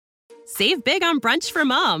Save big on brunch for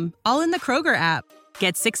mom, all in the Kroger app.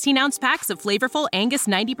 Get 16-ounce packs of flavorful Angus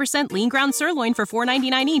 90% lean ground sirloin for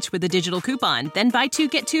 $4.99 each with a digital coupon. Then buy 2,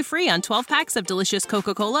 get 2 free on 12 packs of delicious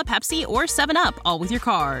Coca-Cola, Pepsi, or 7-Up, all with your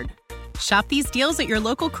card. Shop these deals at your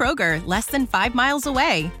local Kroger, less than 5 miles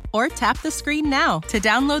away. Or tap the screen now to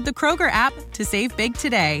download the Kroger app to save big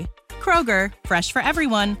today. Kroger, fresh for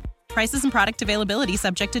everyone. Prices and product availability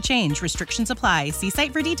subject to change. Restrictions apply. See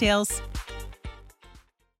site for details.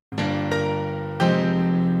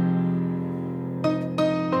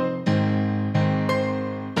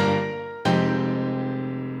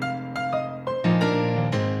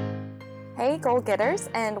 Hey, goal getters,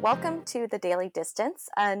 and welcome to The Daily Distance,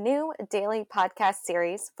 a new daily podcast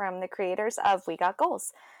series from the creators of We Got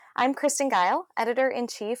Goals. I'm Kristen Guile,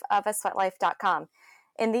 editor-in-chief of asweatlife.com.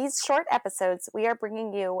 In these short episodes, we are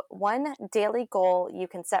bringing you one daily goal you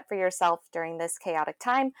can set for yourself during this chaotic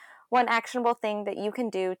time, one actionable thing that you can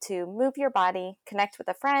do to move your body, connect with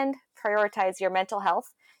a friend, prioritize your mental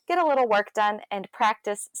health, get a little work done, and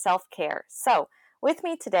practice self-care. So, with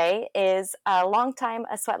me today is a longtime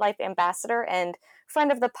A Sweat Life ambassador and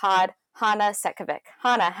friend of the pod, Hannah Setkovic.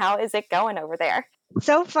 Hannah, how is it going over there?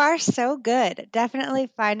 So far, so good.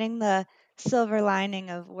 Definitely finding the silver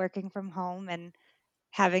lining of working from home and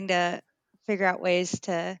having to figure out ways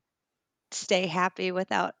to stay happy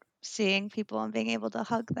without seeing people and being able to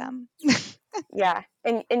hug them. Yeah,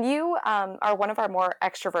 and you are one of our more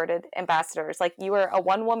extroverted ambassadors. Like, you are a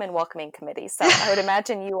one-woman welcoming committee, so I would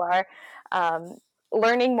imagine you are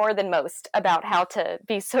learning more than most about how to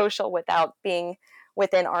be social without being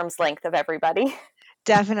within arm's length of everybody.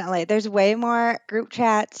 Definitely. There's way more group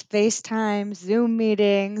chats, FaceTime, Zoom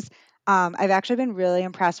meetings. I've actually been really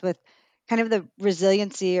impressed with kind of the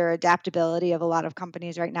resiliency or adaptability of a lot of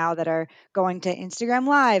companies right now that are going to Instagram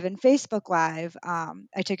Live and Facebook Live.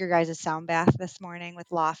 I took your guys' sound bath this morning with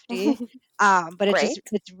Lofty. But Great.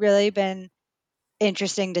 it's really been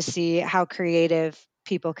interesting to see how creative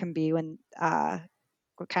people can be when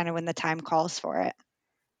kind of when the time calls for it.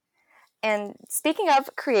 And speaking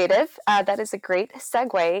of creative, that is a great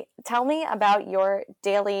segue. Tell me about your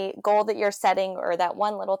daily goal that you're setting, or that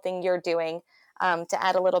one little thing you're doing to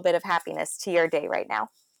add a little bit of happiness to your day right now.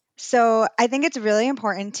 So I think it's really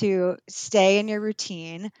important to stay in your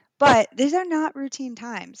routine, but these are not routine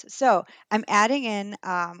times. So I'm adding in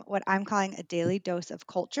what I'm calling a daily dose of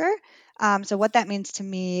culture. So what that means to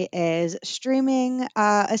me is streaming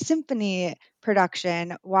a symphony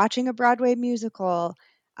production, watching a Broadway musical,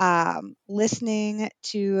 listening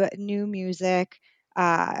to new music.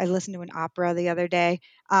 I listened to an opera the other day.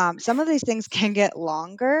 Some of these things can get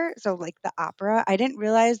longer. So, like the opera, I didn't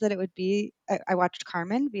realize that it would be. I watched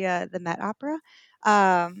Carmen via the Met Opera,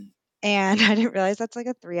 and I didn't realize that's like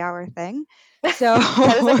a 3-hour thing. So,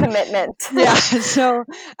 That is a commitment. yeah. So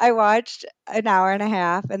I watched an hour and a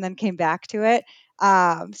half and then came back to it.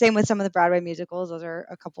 Same with some of the Broadway musicals; those are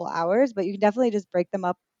a couple hours, but you can definitely just break them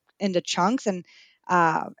up into chunks, and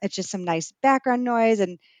it's just some nice background noise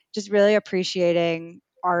and just really appreciating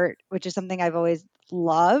art, which is something I've always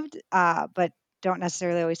loved, but don't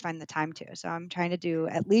necessarily always find the time to. So I'm trying to do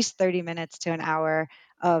at least 30 minutes to an hour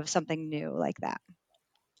of something new like that.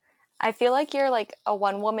 I feel like you're like a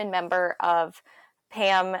one-woman member of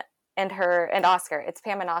Pam and Oscar. It's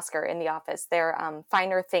Pam and Oscar in The Office. Their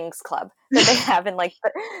Finer Things Club that they have in like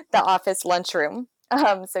the office lunchroom.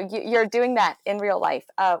 So you're doing that in real life.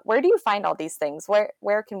 Where do you find all these things?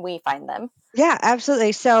 Where can we find them? Yeah,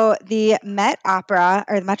 absolutely. So the Met Opera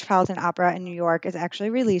or the Metropolitan Opera in New York is actually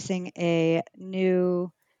releasing a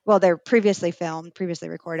new, well, they're previously filmed, previously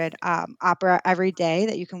recorded opera every day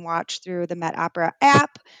that you can watch through the Met Opera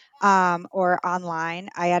app or online.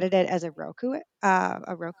 I added it as a Roku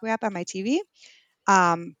app on my TV.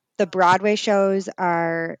 The Broadway shows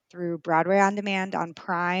are through Broadway On Demand on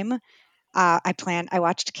Prime. I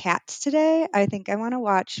watched Cats today. I think I want to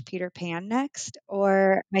watch Peter Pan next.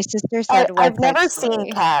 Or my sister said I've West Side never seen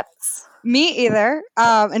Story. Cats. Me either,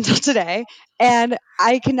 until today. And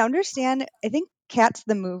I can understand, I think Cats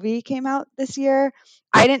the movie came out this year.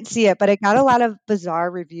 I didn't see it, but it got a lot of bizarre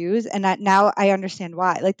reviews. And now I understand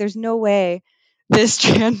why. Like, there's no way this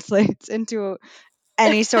translates into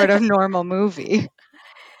any sort of normal movie.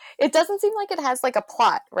 It doesn't seem like it has like a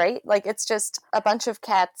plot, right? Like, it's just a bunch of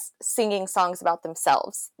cats singing songs about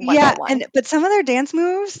themselves one by Yeah, one. but some of their dance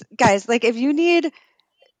moves, guys, like if you need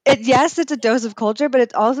it, yes, it's a dose of culture, but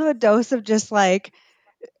it's also a dose of just like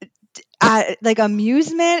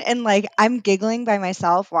amusement and like I'm giggling by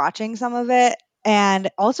myself watching some of it,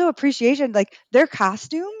 and also appreciation. Like their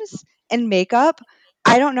costumes and makeup,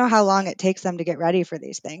 I don't know how long it takes them to get ready for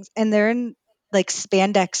these things, and they're in like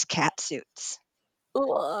spandex cat suits.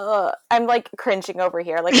 I'm like cringing over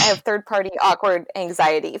here. Like I have third-party awkward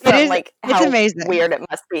anxiety It from is, like it's how amazing. weird it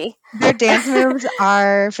must be. Their dance moves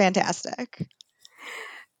are fantastic.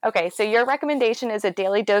 Okay, so your recommendation is a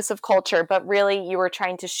daily dose of culture, but really you were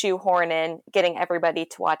trying to shoehorn in getting everybody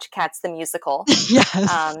to watch Cats the Musical. Yes.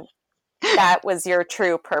 That was your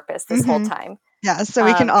true purpose this whole time. Yeah, so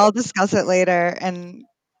we can all discuss it later and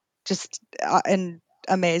just in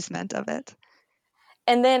amazement of it.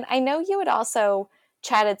 And then I know you had also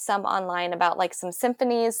chatted some online about like some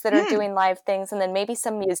symphonies that are doing live things, and then maybe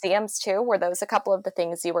some museums too. Were those a couple of the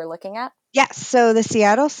things you were looking at? Yes, so the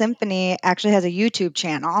Seattle Symphony actually has a YouTube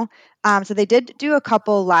channel. So they did do a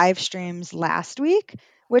couple live streams last week,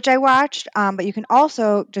 which I watched. But you can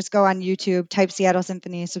also just go on YouTube, type Seattle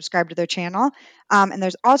Symphony, subscribe to their channel. And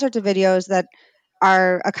there's all sorts of videos that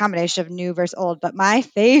are a combination of new versus old. But my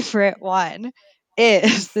favorite one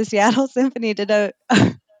is the Seattle Symphony did a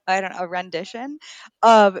rendition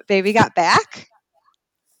of Baby Got Back.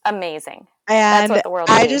 Amazing. And that's what the world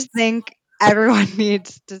I needs. just think everyone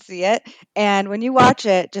needs to see it. And when you watch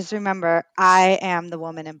it, just remember, I am the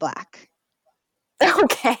woman in black.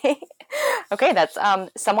 Okay. Okay, that's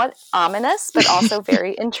somewhat ominous, but also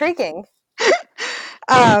very intriguing.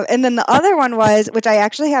 And then the other one was, which I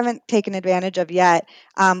actually haven't taken advantage of yet,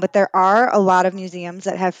 but there are a lot of museums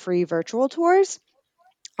that have free virtual tours.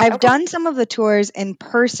 I've done some of the tours in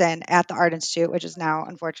person at the Art Institute, which is now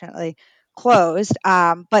unfortunately closed.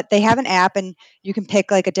 But they have an app and you can pick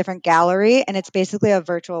like a different gallery, and it's basically a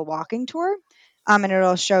virtual walking tour. And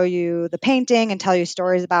it'll show you the painting and tell you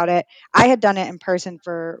stories about it. I had done it in person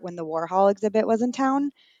for when the Warhol exhibit was in town.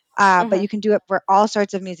 But you can do it for all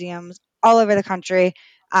sorts of museums all over the country.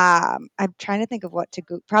 I'm trying to think of what to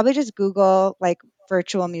probably just Google like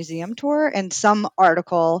virtual museum tour, and some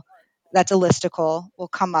article that's a listicle will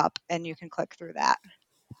come up and you can click through that.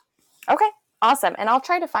 Okay, awesome. And I'll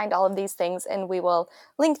try to find all of these things and we will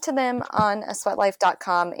link to them on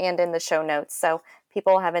asweatlife.com and in the show notes so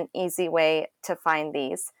people have an easy way to find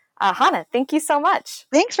these. Hannah, thank you so much.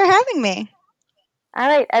 Thanks for having me. All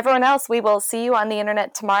right, everyone else, we will see you on the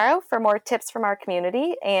internet tomorrow for more tips from our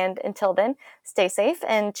community. And until then, stay safe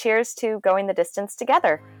and cheers to going the distance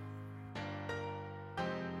together.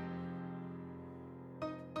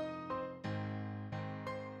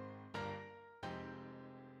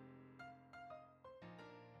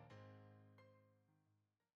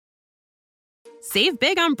 Save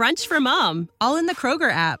big on brunch for mom, all in the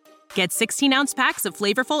Kroger app. Get 16-ounce packs of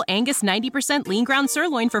flavorful Angus 90% lean ground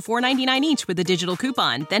sirloin for $4.99 each with a digital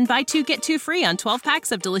coupon. Then buy 2, get 2 free on 12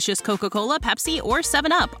 packs of delicious Coca-Cola, Pepsi, or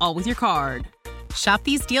 7-Up, all with your card. Shop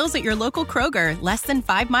these deals at your local Kroger, less than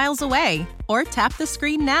 5 miles away. Or tap the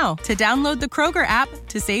screen now to download the Kroger app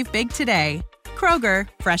to save big today. Kroger,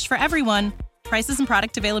 fresh for everyone. Prices and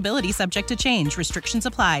product availability subject to change. Restrictions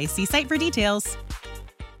apply. See site for details.